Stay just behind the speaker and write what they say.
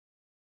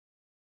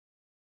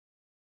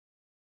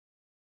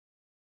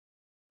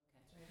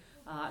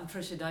I'm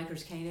Tricia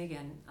Dykers Koenig,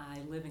 and I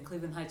live in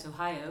Cleveland Heights,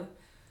 Ohio.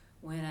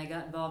 When I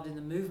got involved in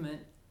the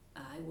movement,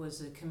 I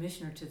was a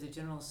commissioner to the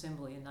General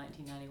Assembly in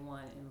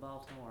 1991 in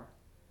Baltimore,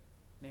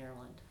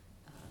 Maryland.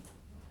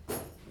 The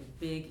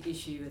big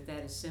issue at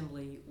that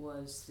assembly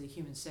was the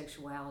human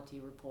sexuality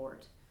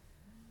report,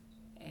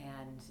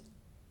 and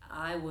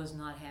I was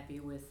not happy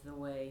with the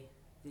way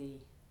the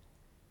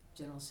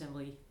General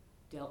Assembly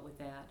dealt with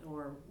that,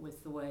 or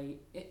with the way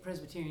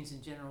Presbyterians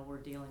in general were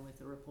dealing with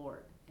the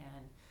report.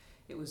 And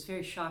it was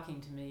very shocking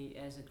to me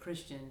as a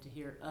Christian to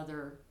hear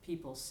other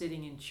people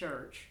sitting in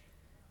church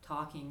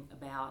talking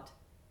about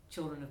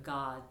children of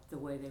God the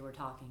way they were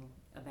talking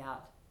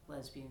about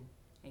lesbian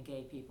and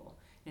gay people.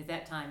 And at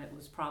that time it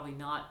was probably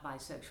not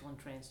bisexual and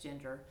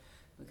transgender,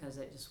 because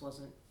it just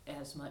wasn't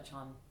as much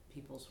on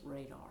people's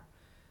radar.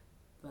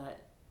 But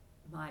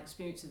my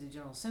experience at the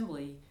General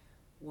Assembly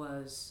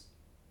was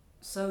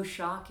so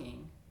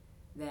shocking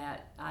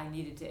that I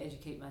needed to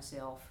educate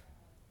myself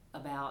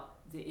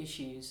about the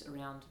issues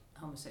around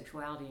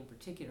homosexuality in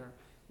particular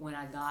when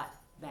I got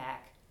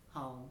back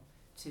home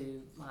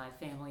to my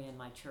family and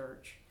my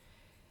church.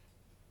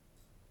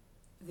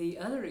 The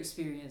other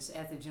experience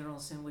at the General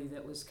Assembly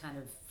that was kind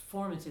of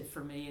formative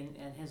for me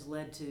and has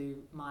led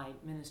to my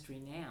ministry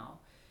now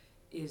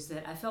is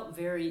that I felt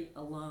very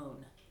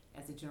alone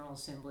at the General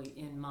Assembly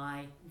in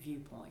my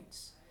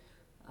viewpoints.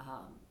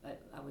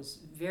 I was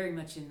very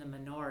much in the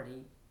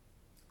minority,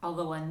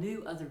 although I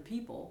knew other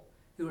people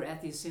who were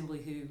at the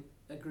assembly who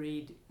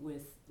agreed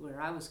with where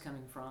I was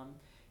coming from,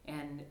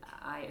 and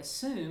I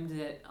assumed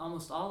that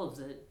almost all of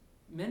the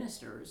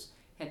ministers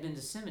had been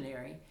to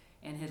seminary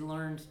and had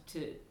learned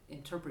to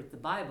interpret the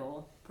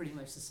Bible pretty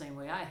much the same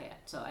way I had.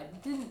 So I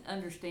didn't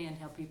understand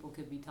how people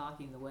could be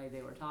talking the way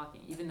they were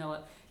talking, even though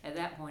at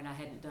that point I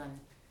hadn't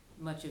done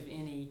much of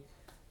any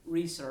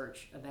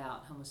research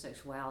about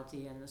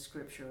homosexuality and the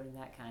scripture and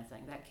that kind of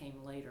thing. That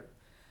came later.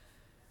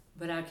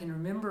 But I can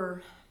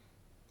remember,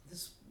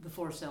 this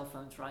before cell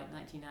phones, right,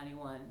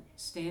 1991,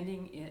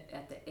 standing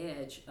at the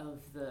edge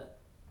of the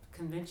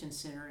convention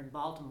center in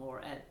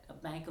Baltimore at a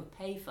bank of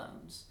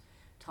payphones,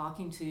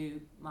 talking to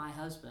my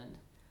husband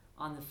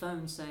on the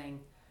phone saying,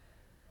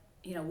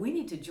 we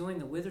need to join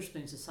the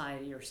Witherspoon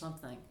Society or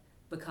something,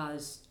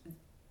 because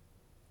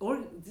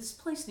this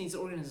place needs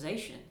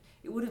organization.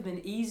 It would have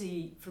been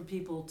easy for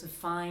people to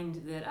find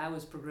that I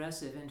was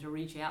progressive and to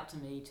reach out to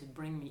me to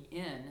bring me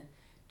in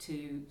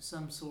to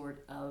some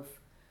sort of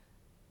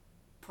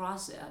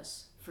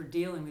process for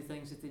dealing with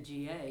things at the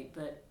GA,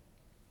 but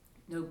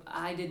no,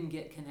 I didn't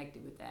get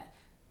connected with that.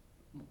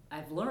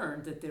 I've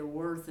learned that there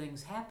were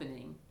things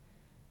happening,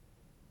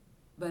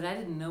 but I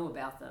didn't know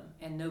about them,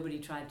 and nobody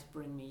tried to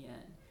bring me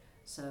in.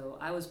 So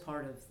I was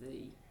part of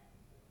the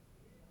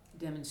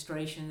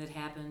demonstration that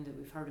happened that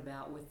we've heard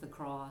about with the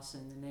cross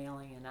and the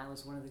nailing, and I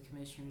was one of the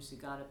commissioners who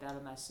got up out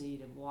of my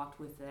seat and walked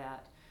with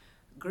that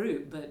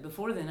group. But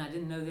before then I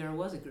didn't know there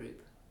was a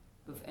group,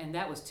 and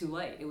that was too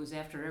late. It was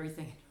after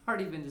everything had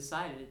already been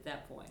decided at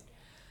that point.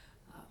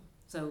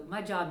 So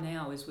my job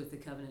now is with the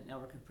Covenant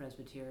Network of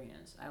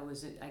Presbyterians.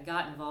 I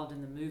got involved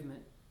in the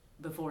movement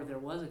before there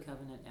was a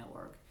Covenant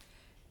Network,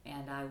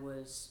 and I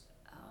was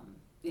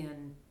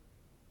in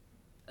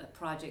a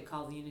project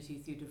called the Unity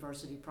Through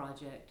Diversity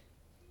Project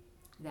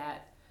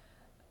that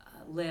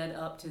led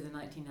up to the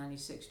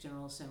 1996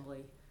 General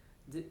Assembly.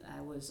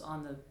 I was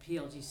on the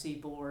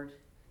PLGC board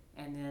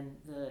and then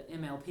the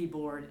MLP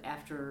board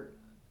after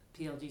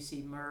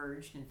PLGC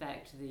merged. In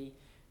fact, the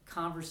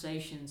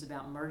conversations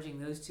about merging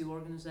those two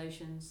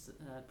organizations,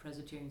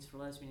 Presbyterians for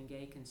Lesbian and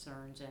Gay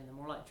Concerns and the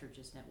More Like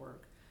Churches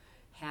Network,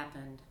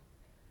 happened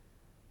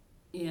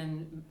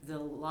in the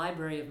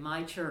library of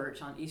my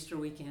church on Easter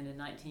weekend in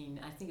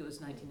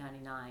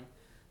 1999.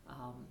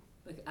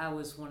 I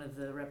was one of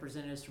the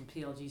representatives from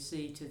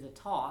PLGC to the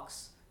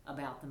talks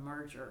about the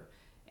merger,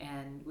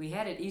 and we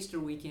had it Easter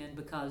weekend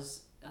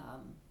because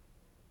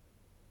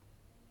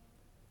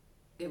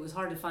it was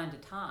hard to find a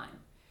time.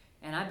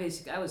 And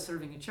I was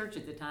serving a church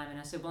at the time, and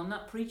I said, well, I'm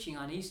not preaching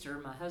on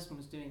Easter. My husband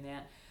was doing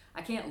that.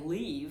 I can't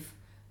leave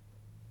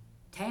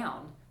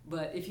town,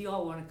 but if you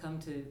all want to come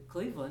to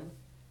Cleveland,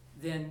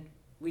 then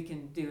we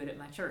can do it at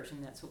my church,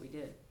 and that's what we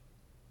did.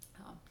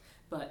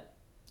 But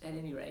at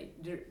any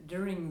rate,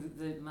 during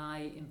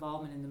my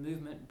involvement in the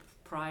movement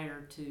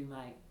prior to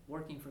my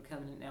working for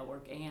Covenant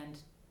Network and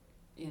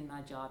in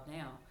my job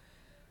now,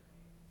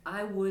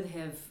 I would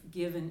have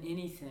given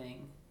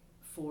anything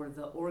for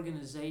the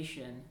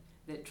organization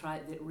that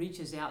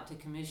reaches out to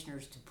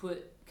commissioners to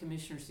put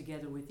commissioners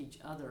together with each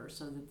other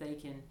so that they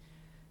can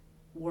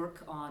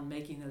work on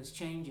making those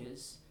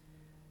changes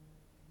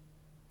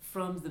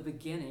from the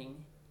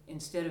beginning,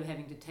 instead of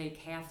having to take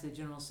half the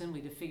General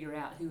Assembly to figure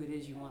out who it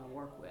is you want to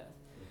work with.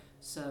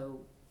 So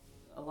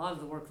a lot of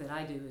the work that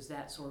I do is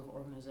that sort of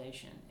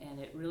organization, and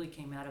it really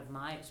came out of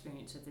my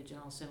experience at the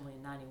General Assembly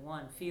in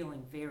 91,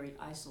 feeling very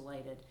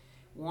isolated,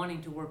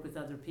 wanting to work with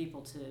other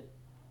people to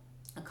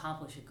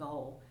accomplish a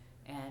goal,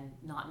 and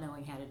not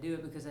knowing how to do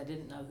it because I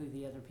didn't know who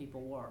the other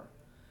people were.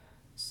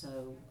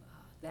 So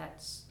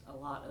that's a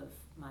lot of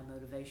my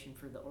motivation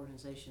for the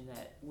organization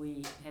that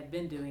we have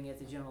been doing at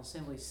the General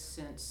Assembly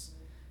since,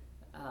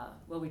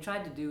 we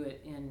tried to do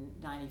it in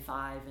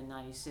 95 and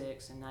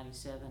 96 and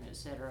 97, et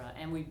cetera,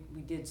 and we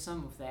did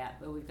some of that,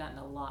 but we've gotten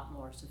a lot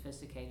more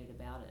sophisticated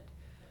about it.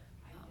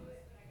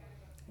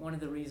 One of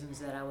the reasons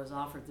that I was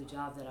offered the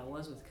job that I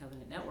was with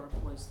Covenant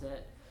Network was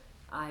that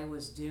I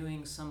was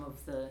doing some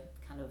of the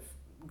kind of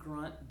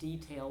grunt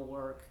detail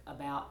work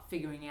about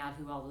figuring out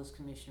who all those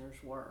commissioners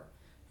were.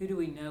 Who do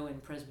we know in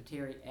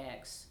Presbytery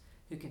X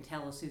who can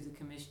tell us who the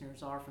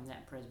commissioners are from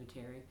that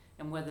presbytery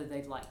and whether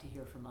they'd like to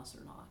hear from us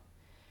or not.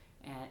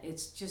 And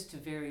it's just a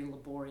very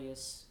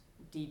laborious,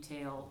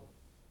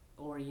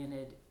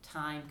 detail-oriented,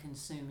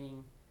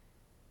 time-consuming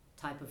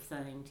type of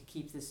thing to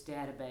keep this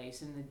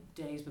database. In the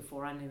days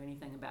before I knew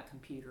anything about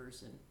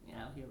computers, and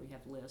here we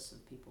have lists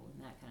of people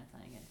and that kind of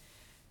thing. And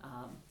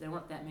there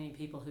weren't that many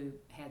people who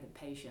had the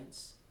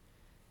patience.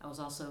 I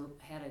also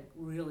had a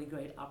really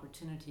great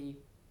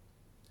opportunity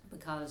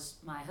because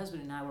my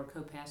husband and I were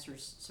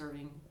co-pastors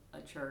serving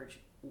a church,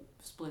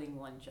 splitting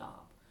one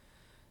job.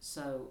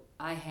 So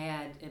I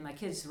had, and my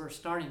kids were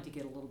starting to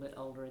get a little bit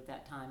older at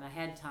that time. I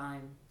had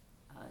time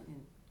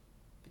in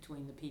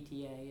between the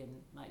PTA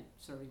and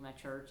serving my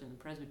church and the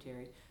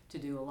presbytery to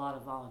do a lot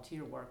of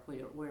volunteer work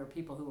where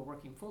people who were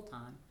working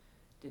full-time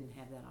didn't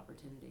have that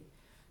opportunity.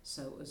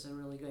 So it was a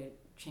really great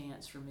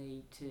chance for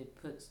me to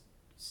put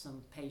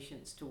some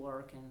patience to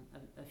work and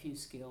a few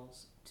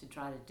skills to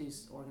try to do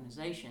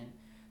organization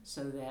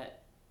so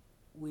that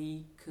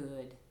we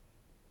could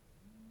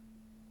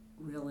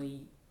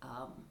really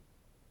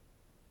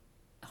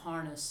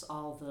harness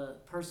all the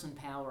person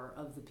power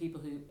of the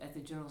people who at the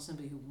General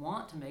Assembly who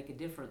want to make a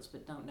difference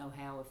but don't know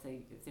how if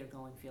they're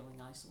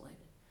feeling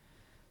isolated.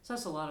 So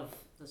that's a lot of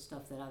the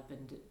stuff that I've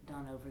been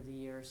done over the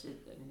years.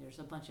 There's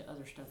a bunch of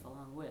other stuff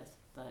along with,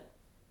 but.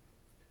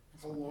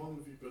 How long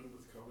have you been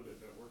with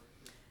Covenant Network?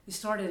 We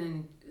started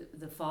in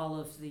the fall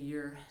of the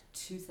year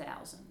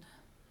 2000.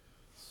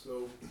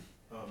 So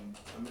I'm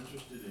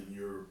interested in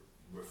your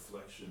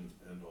reflection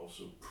and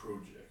also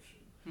projection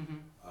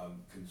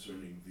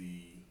concerning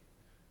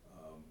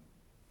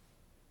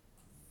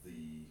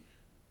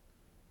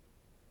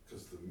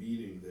because the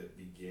meeting that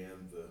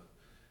began the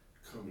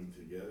coming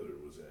together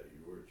was at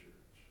your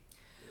church,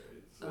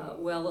 right? So the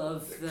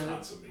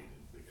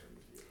consummated the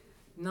coming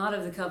together. Not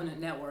of the Covenant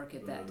Network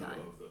at that time.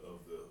 Of the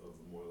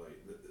more like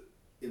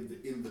in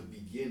the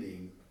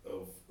beginning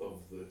of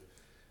the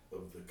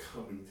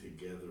coming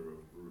together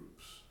of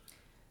groups.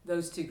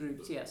 Those two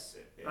groups, yes,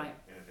 right.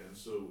 And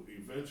so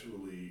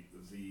eventually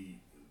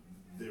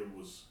there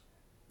was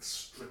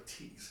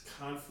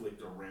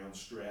conflict around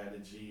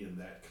strategy and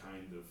that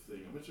kind of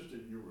thing. I'm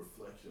interested in your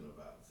reflection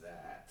about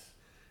that,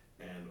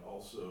 and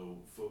also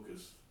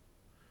focused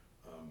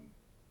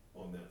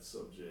on that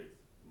subject,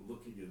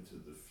 looking into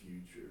the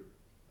future,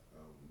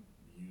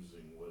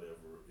 using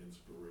whatever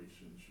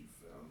inspirations you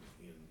found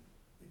in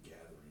the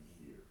gathering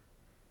here.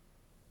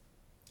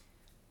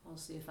 I'll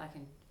see if I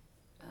can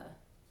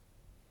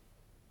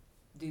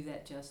do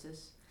that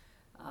justice.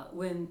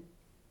 When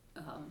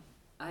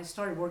I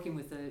started working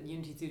with the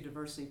Unity Through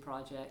Diversity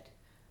project,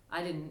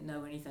 I didn't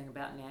know anything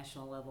about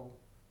national level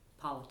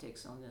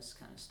politics on this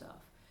kind of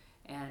stuff.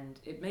 And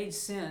it made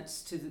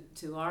sense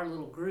to our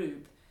little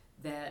group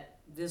that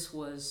this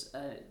was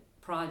a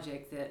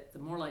project that the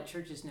More Light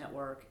Churches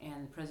Network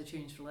and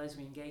Presbyterians for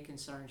Lesbian and Gay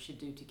Concerns should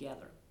do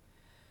together.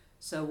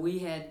 So we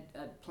had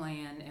a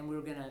plan, and we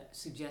were going to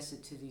suggest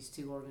it to these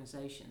two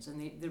organizations.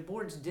 And their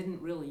boards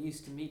didn't really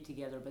used to meet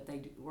together, but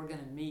they were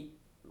going to meet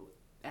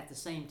at the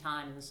same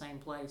time in the same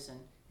place, and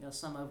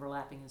some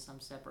overlapping and some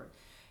separate.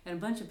 And a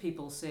bunch of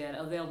people said,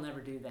 "Oh, they'll never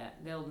do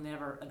that. They'll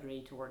never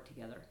agree to work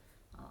together."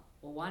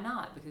 Well, why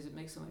not? Because it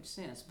makes so much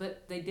sense.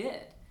 But they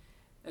did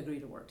agree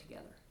to work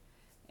together,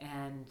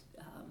 and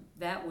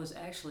that was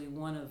actually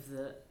one of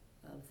the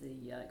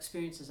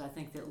experiences I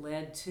think that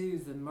led to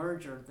the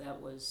merger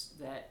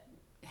that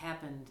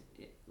happened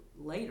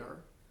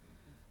later,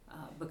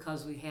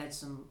 because we had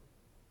some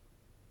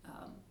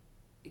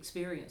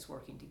experience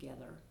working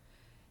together,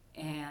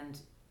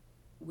 and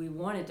we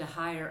wanted to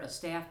hire a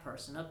staff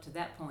person. Up to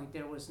that point,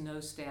 there was no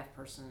staff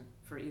person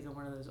for either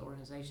one of those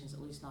organizations,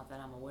 at least not that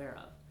I'm aware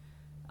of.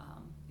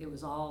 It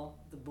was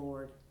all the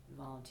board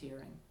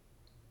volunteering.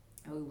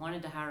 And we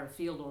wanted to hire a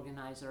field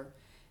organizer,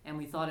 and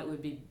we thought it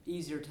would be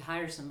easier to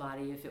hire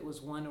somebody if it was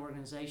one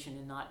organization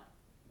and not,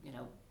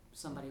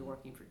 somebody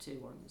working for two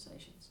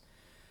organizations.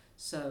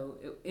 So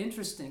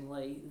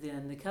interestingly,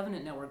 then the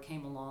Covenant Network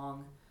came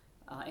along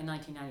in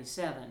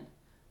 1997.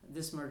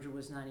 This merger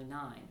was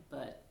 99,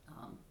 but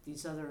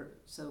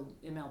so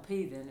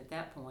MLP then at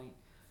that point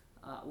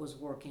was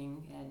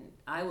working, and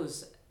I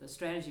was a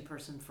strategy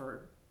person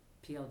for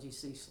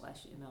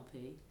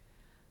PLGC/MLP.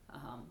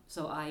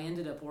 So I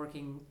ended up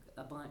working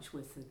a bunch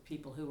with the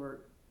people who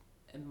were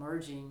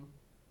emerging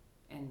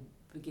and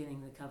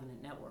beginning the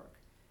Covenant Network.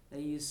 They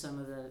used some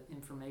of the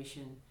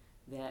information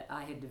that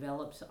I had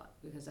developed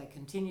because I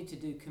continued to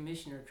do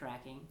commissioner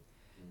tracking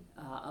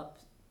up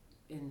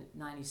in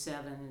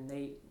 97, and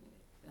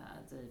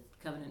the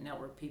Covenant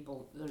Network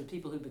people, the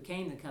people who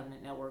became the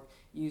Covenant Network,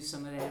 used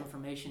some of that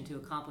information to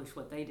accomplish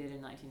what they did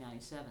in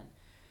 1997.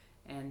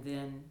 And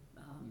then,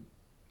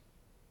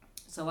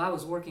 so I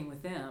was working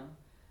with them,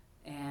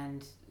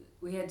 and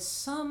we had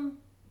some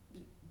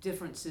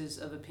differences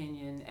of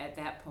opinion at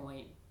that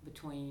point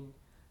between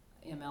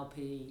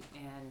MLP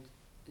and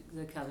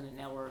the Covenant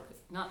Network.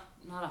 Not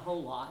a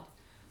whole lot,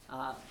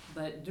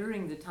 but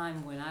during the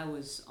time when I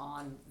was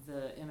on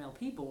the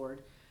MLP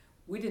board,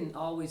 we didn't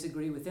always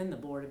agree within the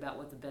board about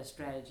what the best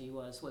strategy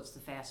was, what's the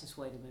fastest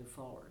way to move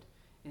forward.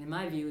 And in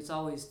my view, it's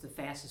always the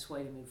fastest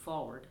way to move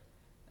forward,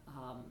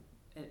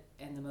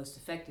 and the most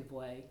effective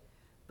way.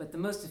 But the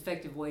most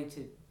effective way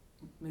to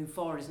move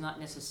forward is not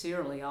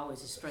necessarily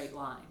always a straight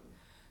line.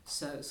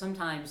 So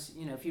sometimes,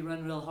 if you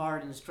run real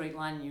hard in a straight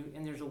line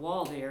and there's a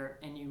wall there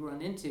and you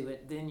run into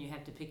it, then you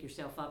have to pick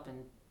yourself up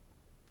and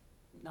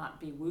not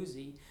be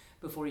woozy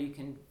before you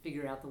can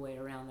figure out the way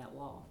around that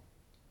wall.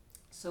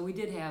 So we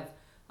did have,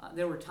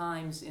 there were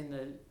times in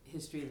the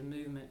history of the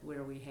movement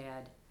where we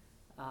had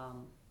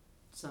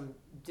some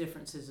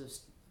differences of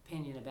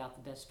opinion about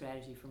the best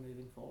strategy for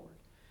moving forward,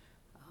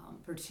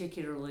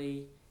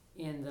 particularly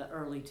in the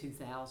early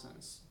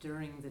 2000s,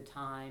 during the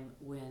time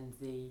when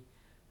the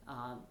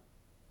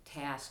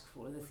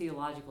the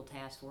Theological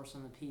Task Force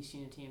on the Peace,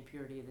 Unity, and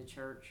Purity of the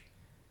Church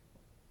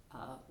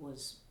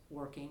was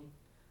working.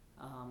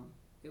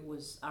 It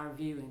was our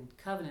view in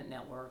Covenant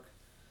Network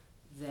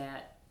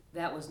that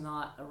was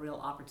not a real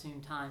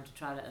opportune time to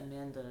try to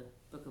amend the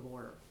Book of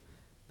Order,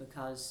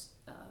 because,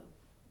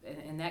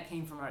 and that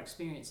came from our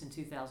experience in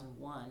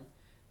 2001,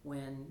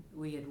 when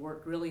we had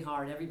worked really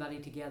hard, everybody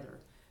together,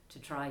 to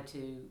try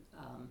to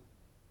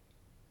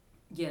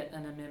get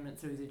an amendment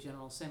through the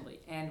General Assembly,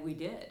 and we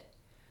did.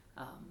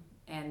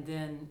 And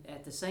then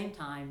at the same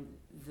time,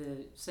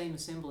 the same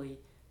assembly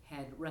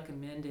had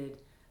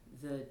recommended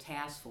the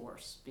task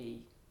force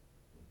be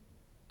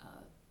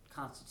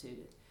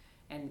constituted.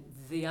 And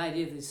the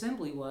idea of the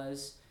assembly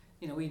was,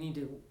 we need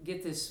to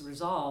get this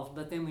resolved,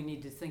 but then we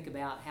need to think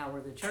about how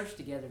we're the church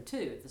together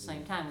too. At the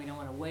same time, we don't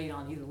want to wait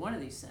on either one of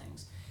these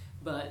things.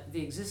 But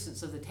the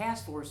existence of the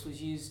task force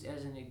was used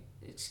as an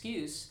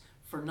excuse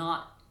for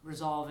not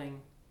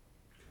resolving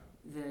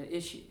the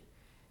issue.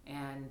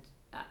 And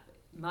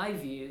my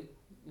view,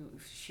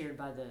 shared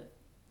by the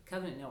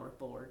Covenant Network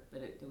board,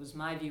 but it was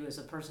my view as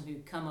a person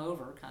who'd come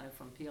over kind of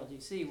from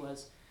PLGC,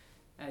 was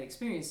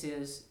experience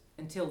is,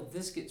 until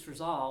this gets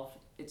resolved,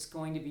 it's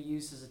going to be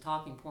used as a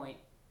talking point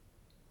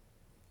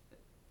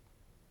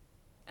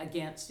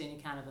against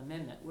any kind of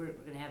amendment. We're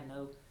going to have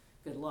no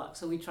good luck.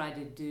 So we tried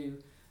to do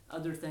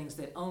other things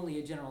that only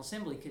a General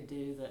Assembly could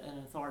do, an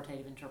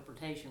authoritative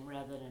interpretation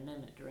rather than an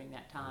amendment during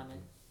that time.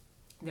 And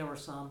there were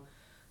some,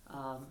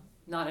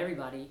 not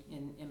everybody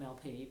in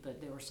MLP,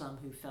 but there were some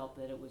who felt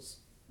that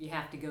you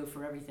have to go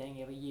for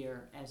everything every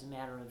year as a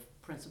matter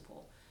of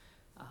principle.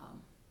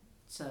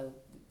 So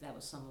that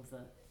was some of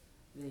the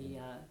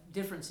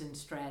difference in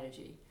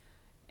strategy.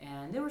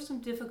 And there were some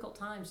difficult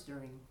times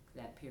during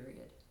that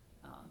period.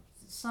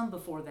 Some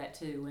before that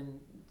too, when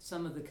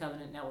some of the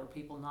Covenant Network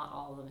people, not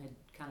all of them, had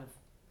kind of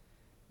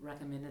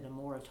recommended a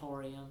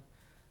moratorium.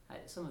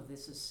 Some of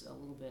this is a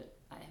little bit,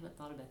 I haven't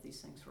thought about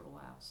these things for a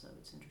while, so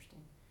it's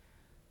interesting.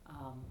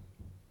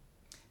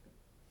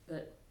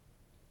 But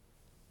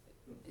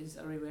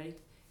are we ready?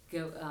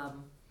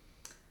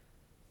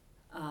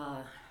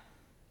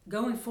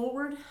 Going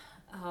forward,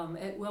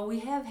 well,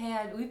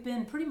 we've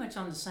been pretty much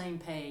on the same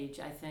page,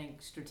 I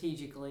think,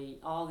 strategically,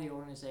 all the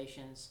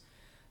organizations,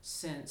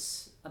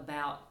 since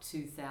about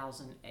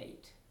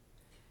 2008.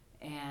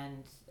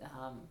 And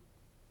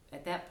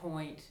at that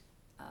point,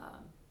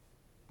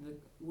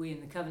 we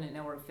in the Covenant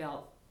Network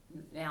felt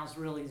now's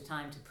really the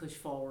time to push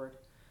forward.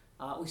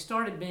 We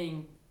started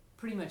being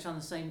pretty much on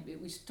the same,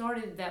 we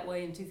started that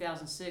way in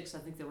 2006. I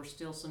think there were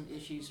still some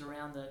issues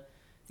around the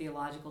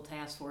Theological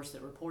Task Force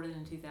that reported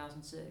in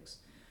 2006.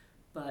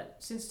 But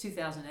since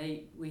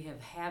 2008, we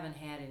haven't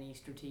had any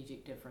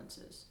strategic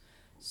differences.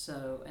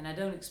 So, and I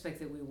don't expect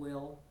that we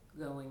will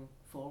going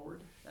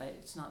forward.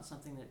 It's not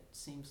something that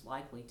seems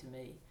likely to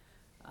me.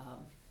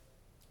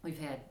 We've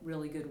had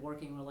really good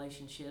working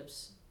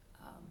relationships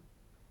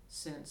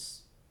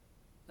since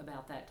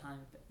about that time,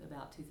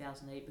 about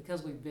 2008,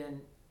 because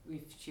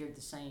we've shared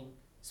the same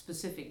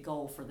specific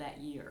goal for that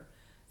year.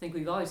 I think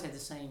we've always had the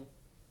same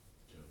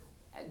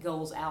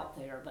goals out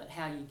there, but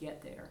how you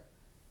get there,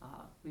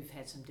 we've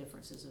had some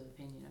differences of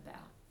opinion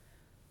about.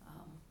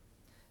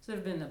 So there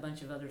have been a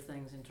bunch of other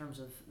things in terms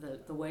of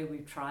the way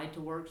we've tried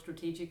to work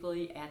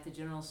strategically at the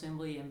General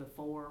Assembly and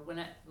before.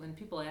 When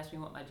people ask me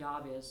what my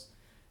job is,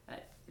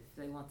 if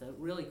they want the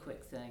really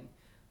quick thing,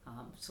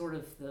 sort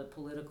of the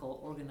political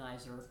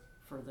organizer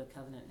for the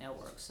Covenant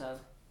Network. So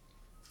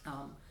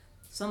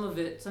some of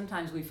it,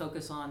 sometimes we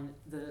focus on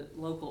the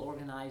local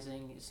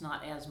organizing. It's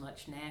not as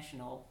much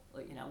national.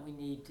 We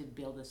need to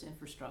build this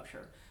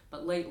infrastructure.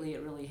 But lately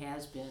it really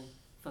has been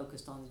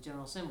focused on the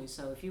General Assembly.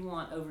 So if you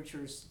want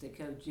overtures that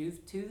go to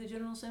the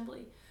General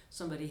Assembly,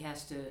 somebody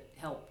has to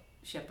help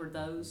shepherd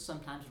those,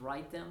 sometimes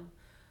write them.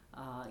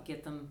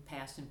 get them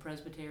passed in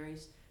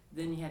presbyteries.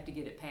 Then you have to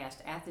get it passed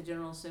at the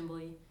General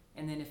Assembly,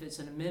 and then if it's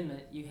an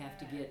amendment, you have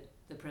to get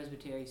the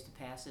presbyteries to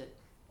pass it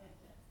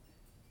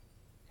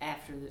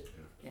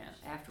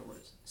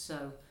afterwards.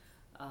 So,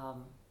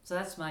 so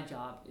that's my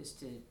job, is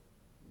to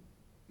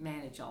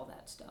manage all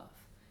that stuff.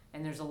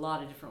 And there's a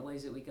lot of different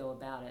ways that we go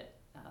about it,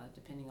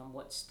 depending on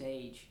what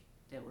stage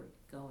that we're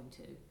going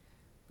to.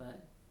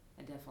 But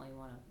I definitely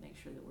want to make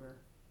sure that we're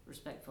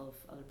respectful of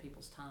other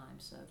people's time.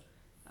 So,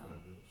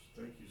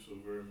 thank you so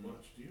very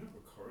much. Do you have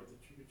a card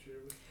that you could share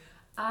with me?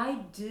 I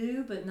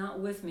do, but not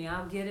with me.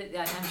 I'll get it.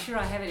 I'm sure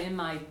I have it in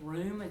my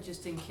room. I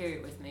just didn't carry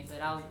it with me,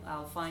 but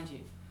I'll find you.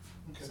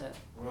 Okay. So.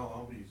 Well,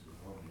 I'll be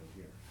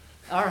here.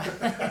 All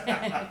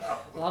right.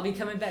 Well, I'll be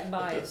coming back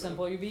by at some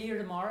point. You'll be here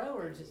tomorrow,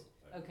 or just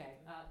okay.